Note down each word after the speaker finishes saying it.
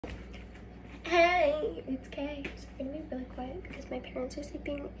Hey, it's Kay. So I'm gonna be really quiet because my parents are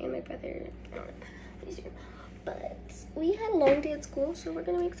sleeping and my brother is here. But we had a long day at school, so we're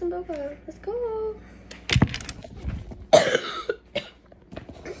gonna make some boba. Let's go.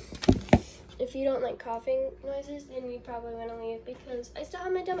 If you don't like coughing noises, then you probably want to leave because I still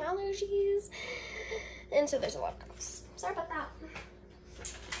have my dumb allergies, and so there's a lot of coughs. Sorry about that.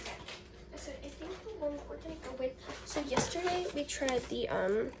 So I think the one that we're gonna go with. So yesterday we tried the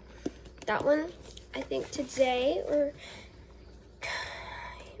that one. I think today or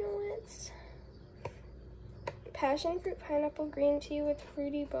you know what? Passion fruit pineapple green tea with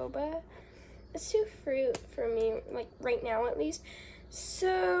fruity boba. It's too fruit for me, like right now at least.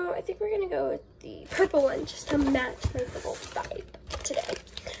 So I think we're gonna go with the purple one just to match my little vibe today.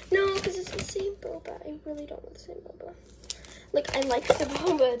 No, because it's the same boba. I really don't want the same boba. Like, I liked the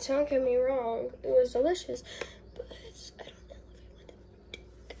boba, don't get me wrong. It was delicious. But I don't know if I want to do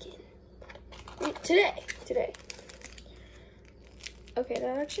it again. Today. Okay,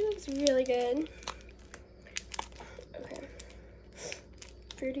 that actually looks really good. Okay.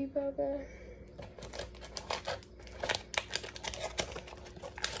 Fruity boba.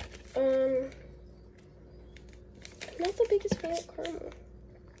 I'm not the biggest fan of caramel.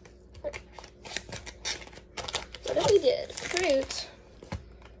 What if we did fruit?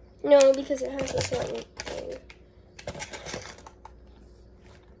 No, because it has a certain thing.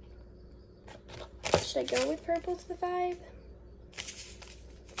 Should I go with purple to the vibe?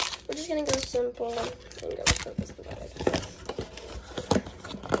 We're just gonna go simple and go with purple to the vibe.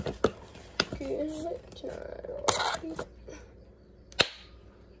 Good.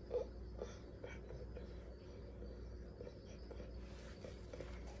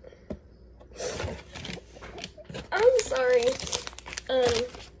 I'm sorry.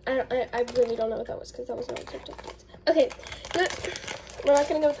 I really don't know what that was because that was not a TikTok dance. Okay, we're not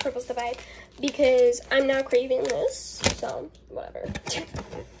gonna go with purple's the vibe because I'm now craving this. So whatever. I can't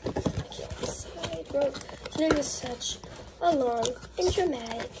decide. Bro, today was such a long and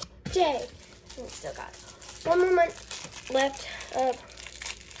dramatic day, and we still got 1 more month left of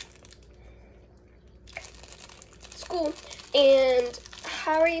school. And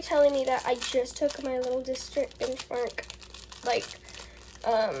how are you telling me that I just took my little district benchmark, like,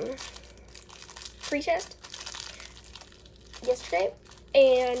 pre-test yesterday,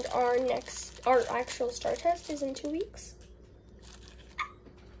 and our actual STAR test is in 2 weeks?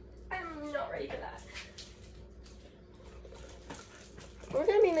 I'm not ready for that. We're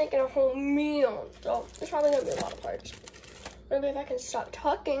gonna be making a whole meal, so there's probably gonna be a lot of parts. Maybe if I can stop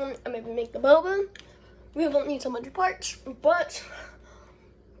talking and maybe make the boba, we won't need so much parts, but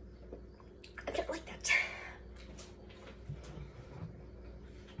I can't like that.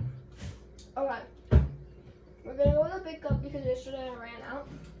 Alright. We're gonna go with a big cup because yesterday I ran out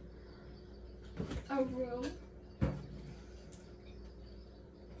of room.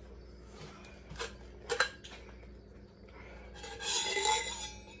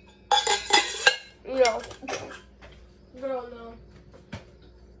 No. Girl, no.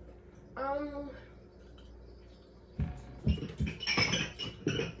 I'm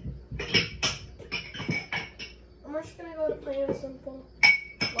just gonna go to plain and simple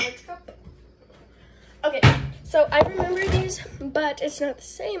large cup. Okay, so I remember these, but it's not the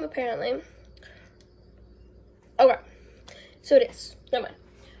same apparently. Okay, so it is. Never mind.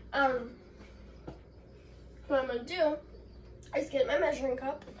 What I'm gonna do is get my measuring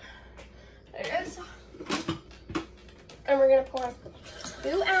cup. There it is. And we're gonna pour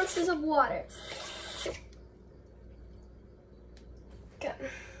 2 ounces of water. Okay,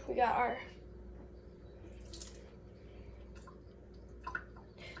 we got our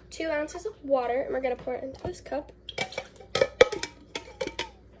 2 ounces of water, and we're gonna pour it into this cup. We're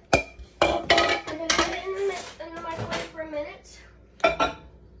gonna put it in the microwave for a minute,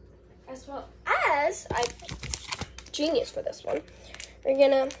 as well as genius for this one. We're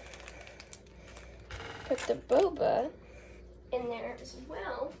gonna put the boba in there as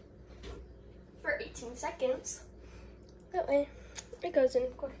well for 18 seconds. That way it goes in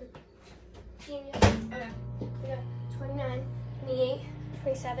quicker. Genius. Okay, we got 29, 28,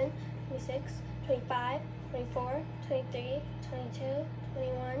 27, 26, 25, 24, 23, 22,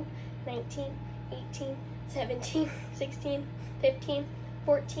 21, 19, 18, 17, 16, 15,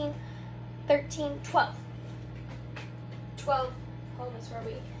 14, 13, 12. 12 is where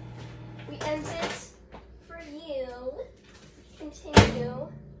we end it. For you, continue.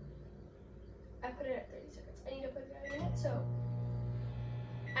 I put it at 30 seconds. I need to put it at a minute, so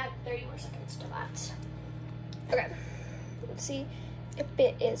add 30 more seconds to that. Okay, let's see if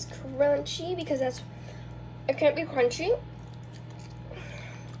it is crunchy, because it can't be crunchy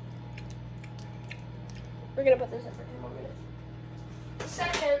We're gonna put this in for 10 more minutes.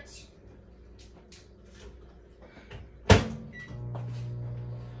 Seconds.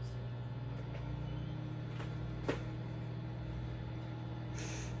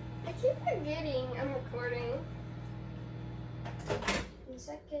 I keep forgetting I'm recording. In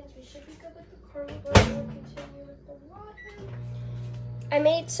seconds, we should be good with the caramel, but we'll continue with the water. I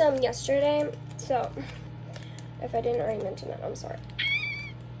made some yesterday, so if I didn't already mention that, I'm sorry.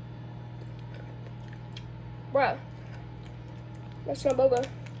 Bruh, that's not boba.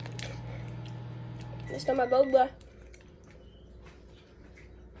 That's not my boba.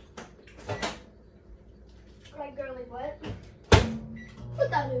 My girly what? Put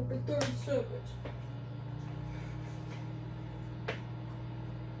that in for 30 seconds.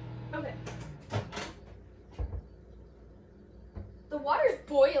 Okay. The water's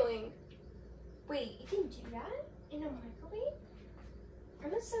boiling. Wait, you can do that in a microwave?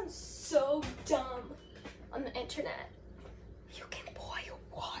 That must sound so dumb on the internet. You can boil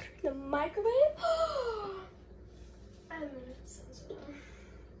water in the microwave? That sounds so dumb.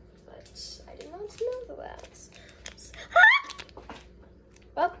 But I did not know that.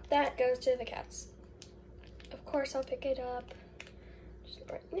 Well, that goes to the cats. Of course, I'll pick it up. Just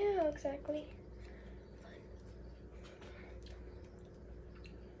right now, exactly.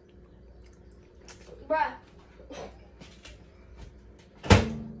 Bruh.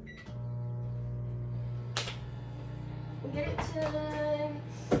 Get it to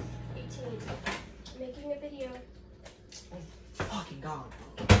 18. Making a video. Oh, fucking God.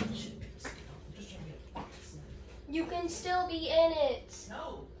 You can still be in it.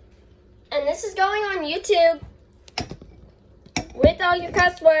 No. And this is going on YouTube. With all your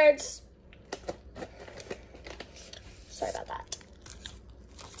cuss words. Sorry about that.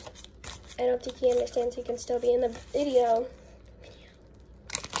 I don't think he understands he can still be in the video.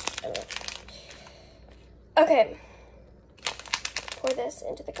 Okay. Pour this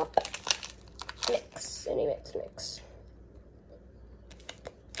into the cup. Mix. Any mix, mix.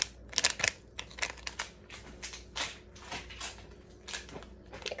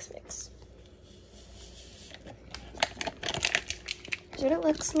 Here's what it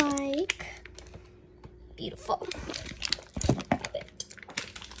looks like. Beautiful. Is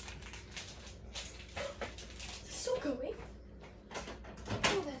it still going?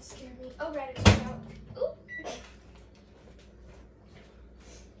 Oh, that scared me. Oh, right, it's out. Ooh.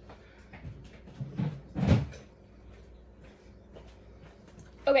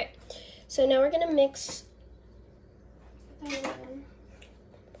 Okay, so now we're gonna mix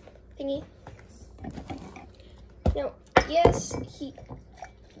thingy. Now, yes,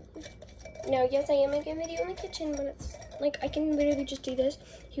 Now, yes, I am making a video in the kitchen, but it's like I can literally just do this.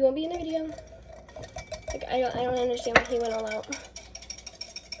 He won't be in the video. Like I don't understand why he went all out.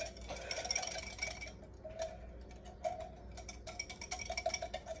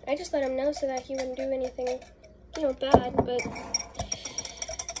 I just let him know so that he wouldn't do anything, you know, bad. But oh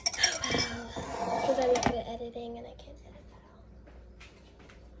well, because I'm not good at editing and I can't edit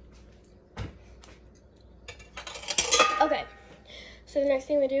that out. Okay. So the next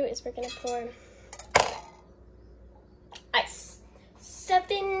thing we do is we're gonna pour ice.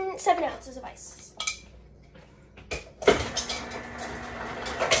 7 ounces of ice.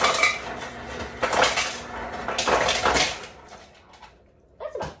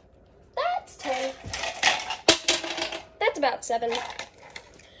 That's 10. That's about 7.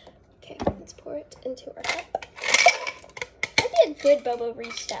 Okay, let's pour it into our cup. That'd be a good boba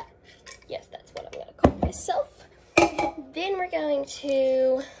reset. Yes, that's what I'm gonna call myself. Then we're going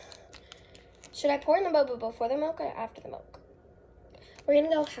to, should I pour in the boba before the milk or after the milk? We're going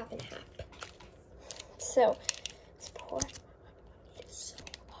to go half and half. So, let's pour. It's so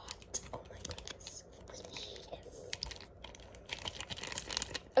hot. Oh my goodness. Yes.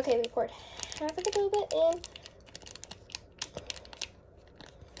 Okay, we poured half of the boba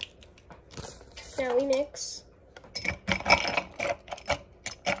in. Now we mix.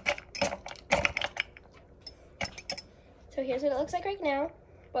 So here's what it looks like right now,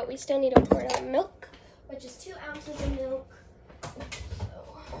 but we still need to pour it on milk, which is 2 ounces of milk.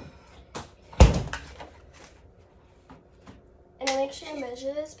 And I make sure to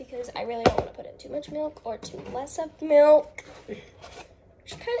measure this because I really don't want to put in too much milk or too less of milk. Which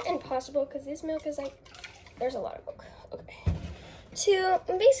is kind of impossible because this milk is like, there's a lot of milk. Okay.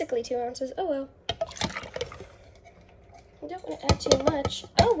 Basically 2 ounces. Oh well. I don't want to add too much.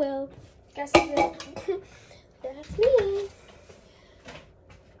 Oh well. Guess I will. That's me.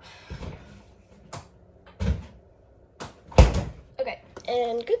 Okay,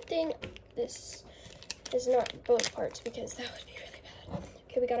 and good thing this is not both parts because that would be really bad.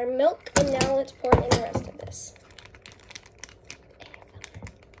 Okay, we got our milk, and now let's pour in the rest of this.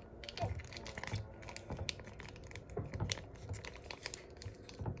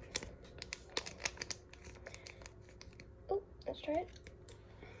 Oh, let's try it.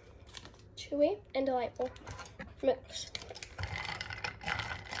 Chewy and delightful. Mix.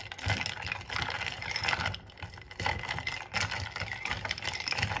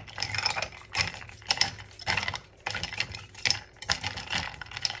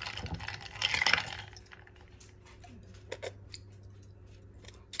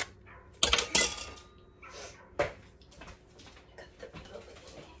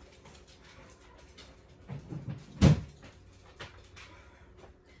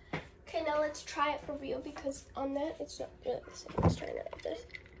 Okay, now let's try it for real because on that it's not really the same. Let's try it like this.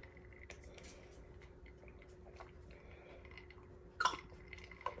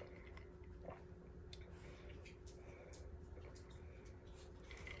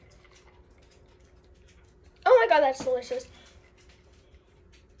 Oh my god, that's delicious.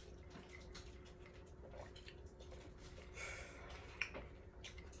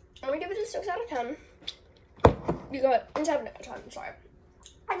 I'm gonna give it a 6 out of 10. You got it. 7 out of 10, sorry.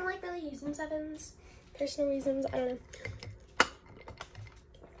 I don't like really using 7s. Personal reasons, I don't know.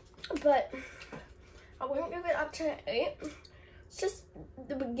 But I wouldn't give it up to 8. It's just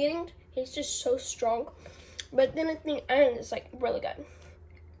the beginning tastes just so strong. But then at the end it's like really good.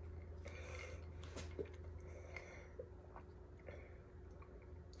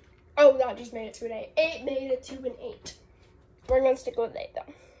 Oh, that just made it to an 8. 8 made it to an 8. We're gonna stick with 8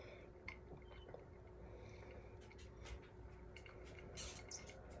 though.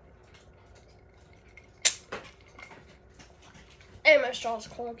 And my straw's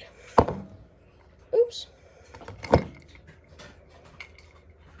clogged. Oops.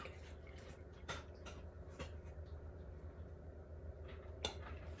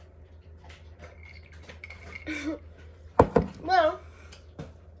 Well,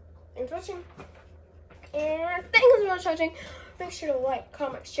 thanks for watching. And thank you so much for watching. Make sure to like,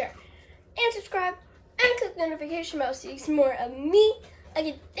 comment, share, and subscribe. And click the notification bell so you can see more of me.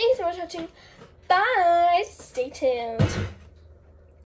 Again, thank you so much for watching. Bye. Stay tuned.